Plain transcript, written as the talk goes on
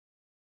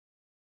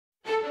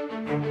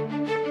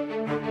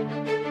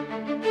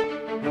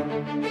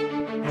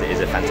It is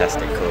a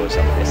fantastic cause,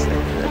 obviously.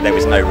 There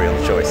was no real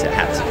choice, it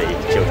had to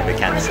be children with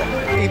cancer.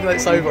 Even though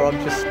it's over,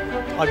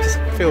 I just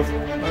feel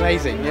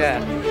amazing, yeah.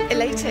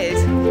 Elated,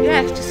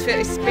 yeah, just feel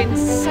it's been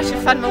such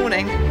a fun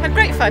morning. Had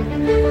great fun,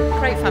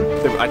 great fun.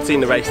 I'd seen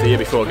the race the year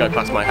before go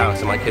past my house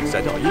and my kids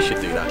said, "Oh, you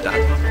should do that,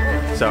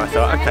 Dad." So I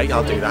thought, okay,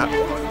 I'll do that.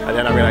 And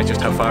then I realised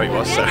just how far it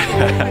was, so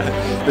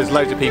there's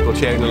loads of people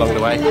cheering along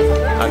the way.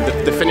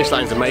 And the finish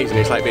line's amazing,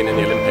 it's like being in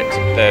the Olympics.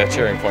 The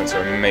cheering points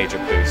are a major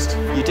boost.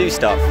 You do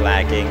start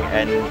flagging,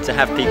 and to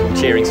have people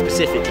cheering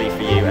specifically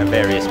for you at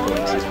various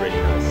points is really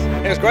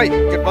nice. It was great,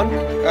 good fun,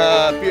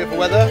 beautiful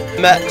weather.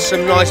 Met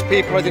some nice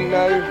people I didn't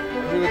know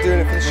who were doing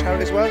it for the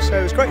charity as well, so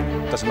it was great.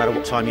 Doesn't matter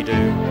what time you do,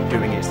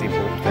 doing it is the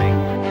important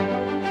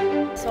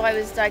thing. So I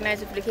was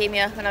diagnosed with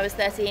leukemia when I was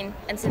 13,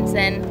 and since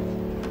then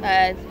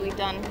we've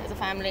done as a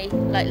family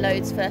like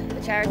loads for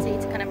the charity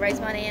to kind of raise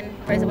money and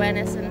raise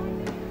awareness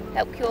and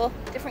help cure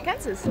different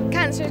cancers.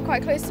 Cancer is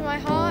quite close to my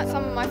heart.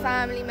 Some of my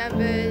family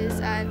members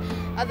and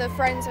other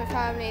friends and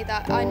family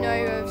that I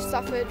know have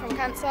suffered from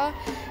cancer.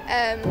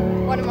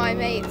 One of my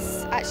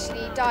mates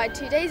actually died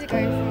 2 days ago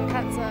from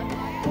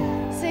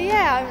cancer. So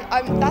yeah,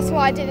 that's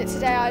why I did it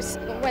today. I just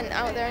went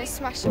out there and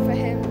smashed it for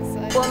him.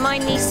 So. Well, my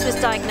niece was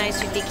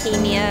diagnosed with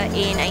leukemia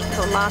in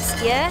April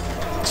last year.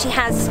 She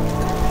has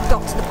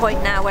got to the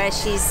point now where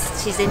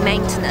she's in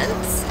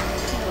maintenance,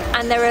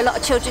 and there are a lot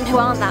of children who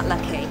aren't that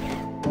lucky.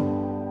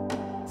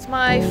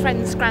 My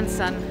friend's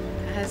grandson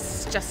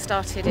has just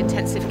started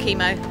intensive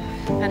chemo,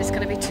 and it's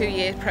going to be a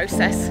 2-year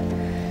process.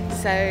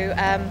 So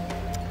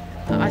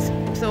I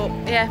thought,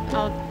 yeah,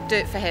 I'll do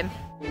it for him.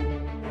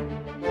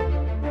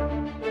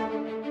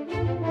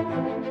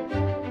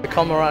 The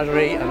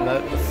camaraderie and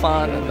the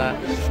fun and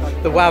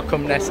the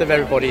welcomeness of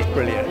everybody is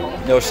brilliant.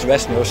 No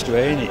stress, no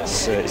strain,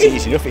 it's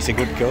easy enough, it's a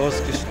good cause,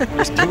 just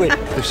do it.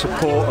 The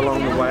support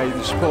along the way,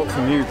 the support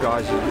from you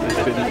guys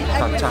has been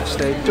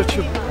fantastic. Such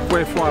a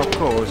worthwhile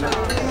cause.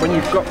 When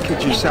you've got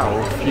kids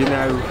yourself, you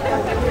know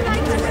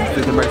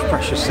they're the most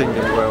precious thing in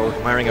the world.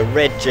 I'm wearing a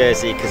red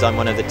jersey because I'm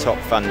one of the top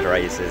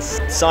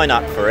fundraisers. Sign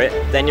up for it,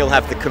 then you'll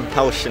have the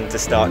compulsion to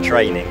start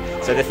training.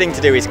 So the thing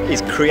to do is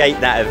create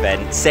that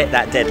event, set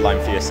that deadline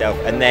for yourself,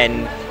 and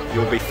then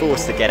you'll be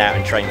forced to get out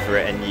and train for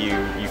it, and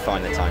you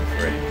find the time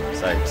for it.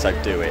 So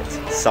do it.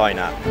 Sign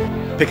up.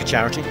 Pick a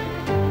charity.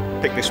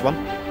 Pick this one.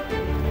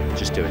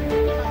 Just do it.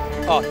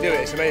 Oh, do it,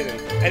 it's amazing.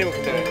 Anyone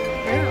can do it.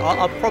 Yeah,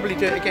 I'll probably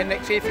do it again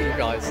next year for you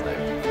guys. So.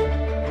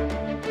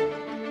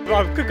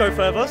 Well, I could go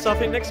further, so I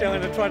think next year I'm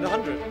going to try the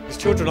 100. Because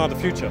children are the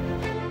future.